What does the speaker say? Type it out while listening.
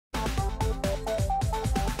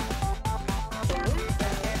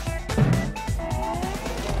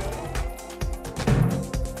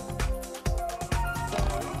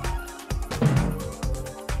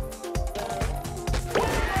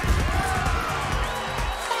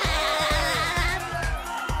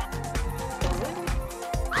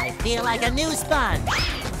Feel like a new sponge.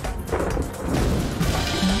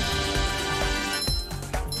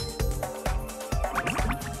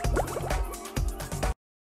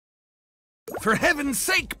 For heaven's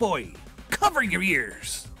sake, boy, cover your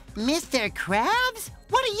ears. Mr. Krabs?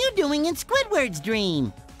 What are you doing in Squidward's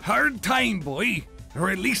dream? Hard time, boy,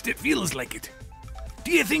 or at least it feels like it.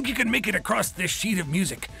 Do you think you can make it across this sheet of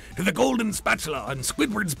music to the golden spatula on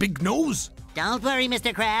Squidward's big nose? Don't worry,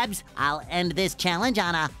 Mr. Krabs. I'll end this challenge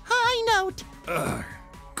on a high note.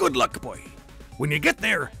 Good luck, boy. When you get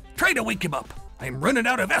there, try to wake him up. I'm running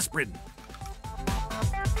out of aspirin.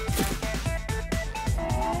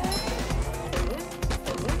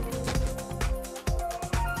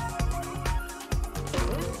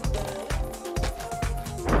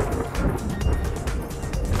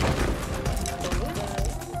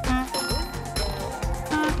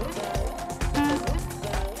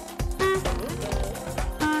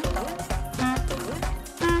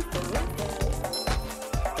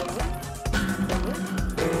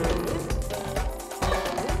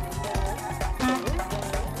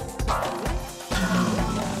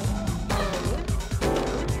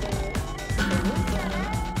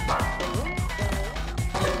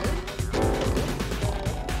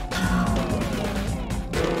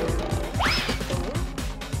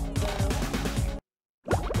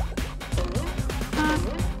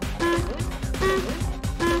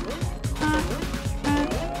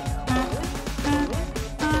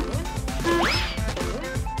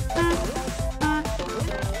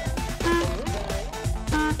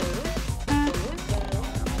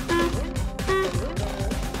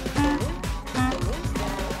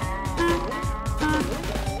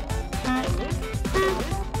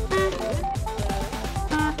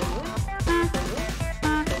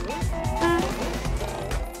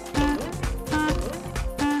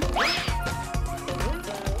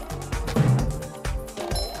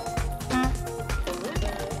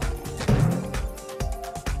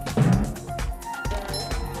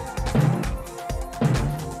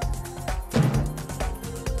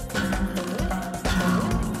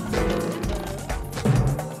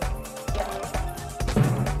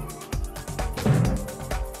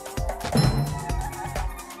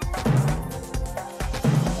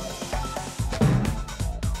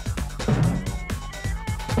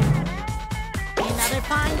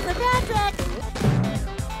 Fine for Patrick.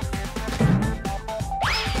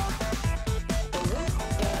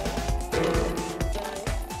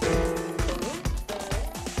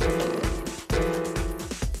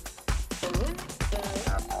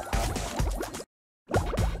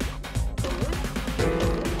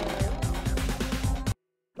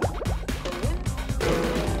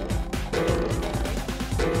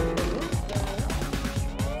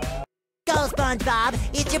 Go, SpongeBob.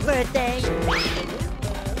 It's your birthday.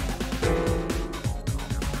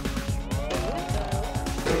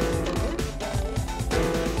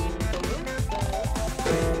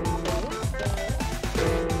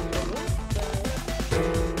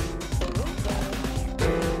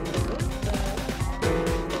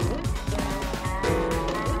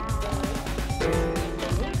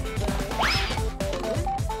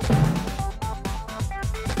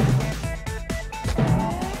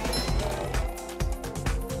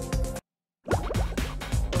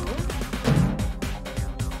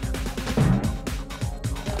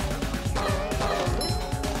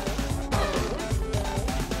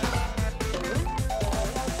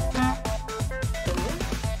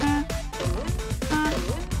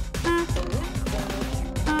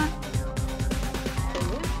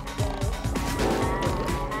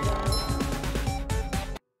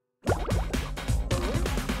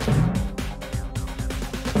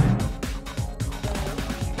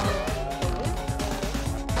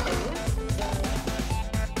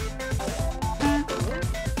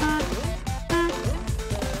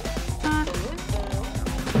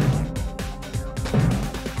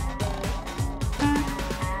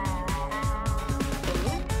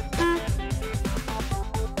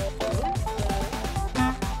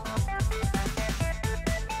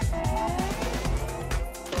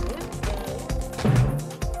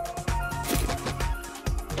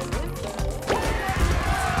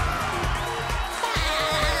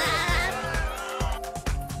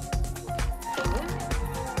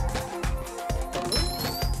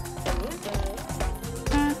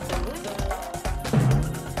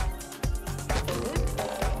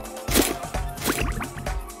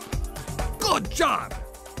 Good job!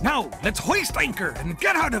 Now, let's hoist anchor and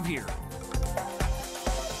get out of here!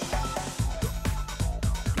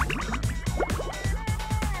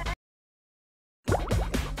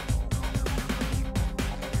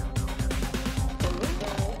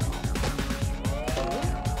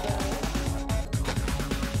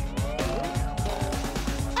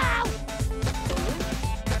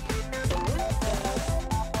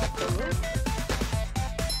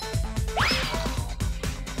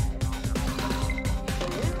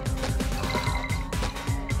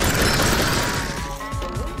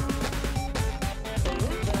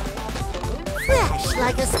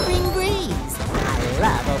 like a spring breeze. I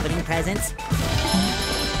love opening presents.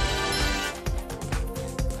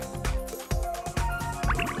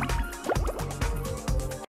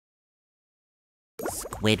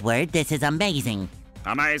 Squidward, this is amazing.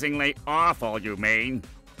 Amazingly awful, you mean?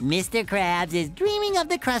 Mr. Krabs is dreaming of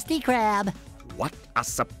the Krusty Krab. What a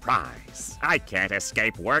surprise. I can't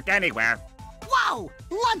escape work anywhere. Whoa!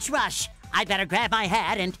 Lunch rush! I'd better grab my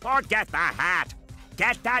hat and... Forget the hat.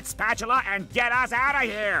 Get that spatula and get us out of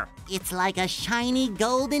here. It's like a shiny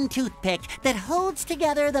golden toothpick that holds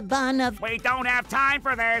together the bun of... We don't have time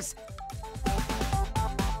for this.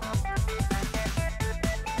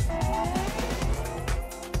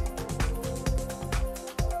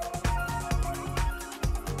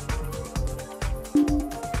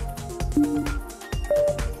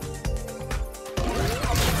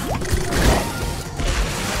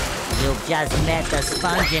 You've just met the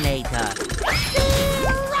Sponginator.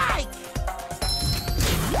 Right!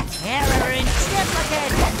 Terror in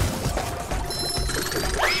triplicate!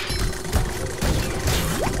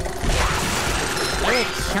 It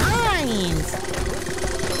shines!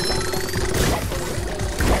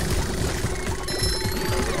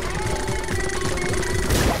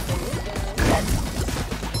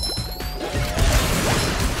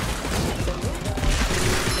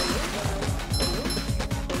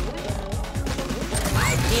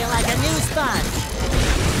 Feel like a new sponge.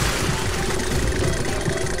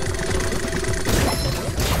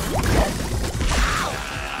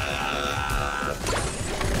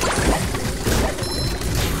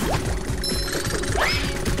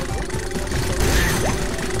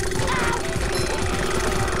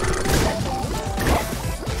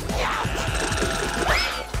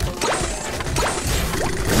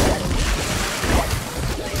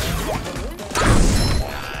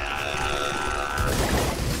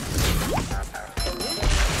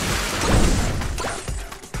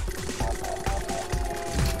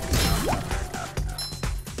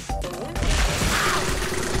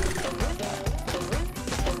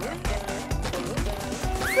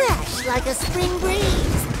 Fresh like a spring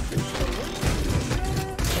breeze.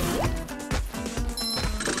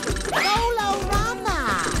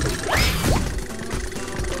 Rolorama!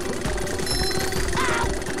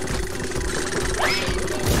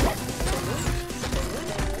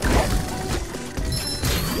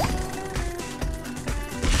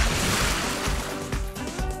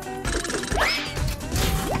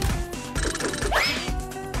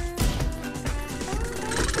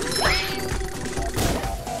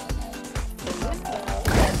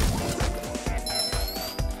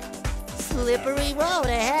 Slippery road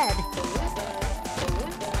ahead.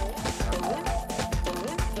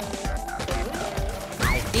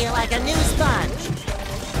 I feel like a new sponge.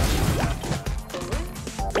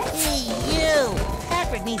 Hey, you!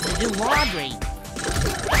 Patrick needs to do laundry.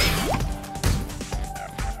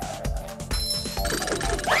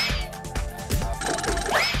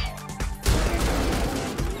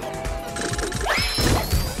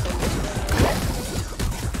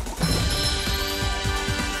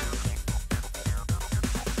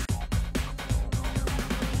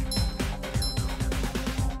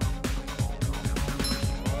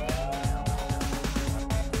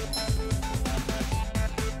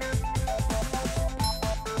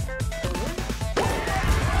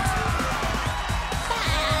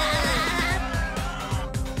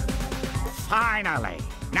 Finally.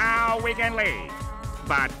 Now we can leave.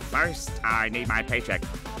 But first, I need my paycheck.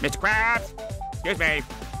 Mr. Krabs? Excuse me.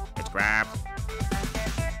 Mr. Krabs.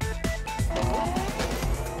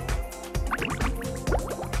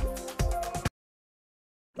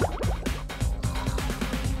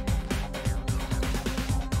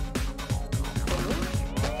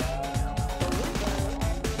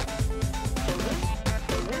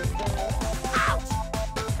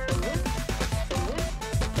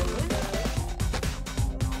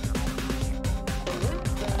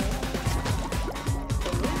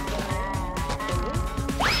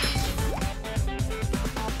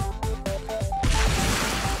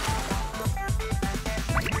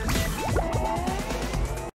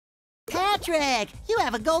 Patrick, you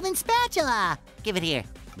have a golden spatula. Give it here.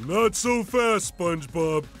 Not so fast,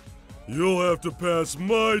 Spongebob. You'll have to pass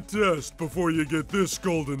my test before you get this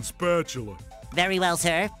golden spatula. Very well,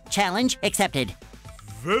 sir. Challenge accepted.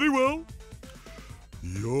 Very well.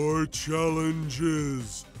 Your challenge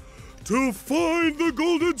is to find the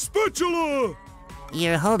golden spatula.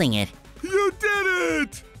 You're holding it. You did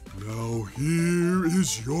it! Now here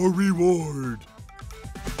is your reward.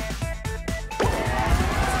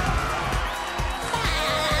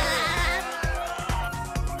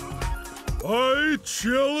 I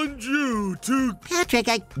challenge you to... Patrick,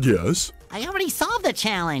 Yes? I already solved the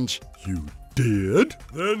challenge. You did?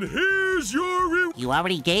 Then here's your You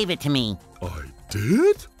already gave it to me. I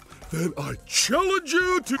did? Then I challenge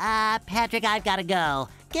you to... Patrick, I've gotta go.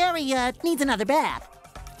 Gary, needs another bath.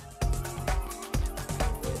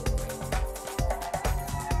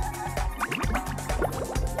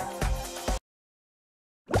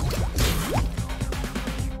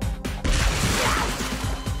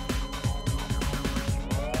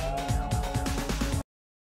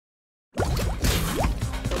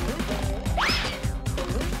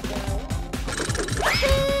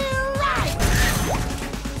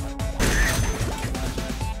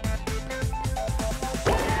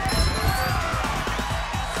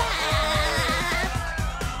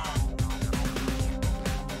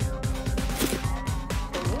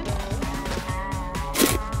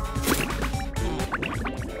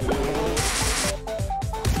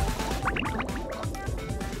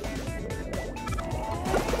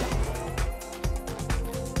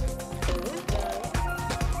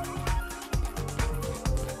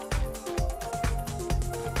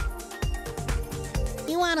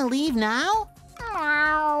 You wanna leave now?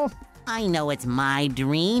 I know it's my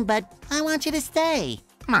dream, but I want you to stay.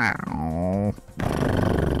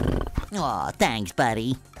 Aw, thanks,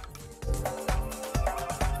 buddy.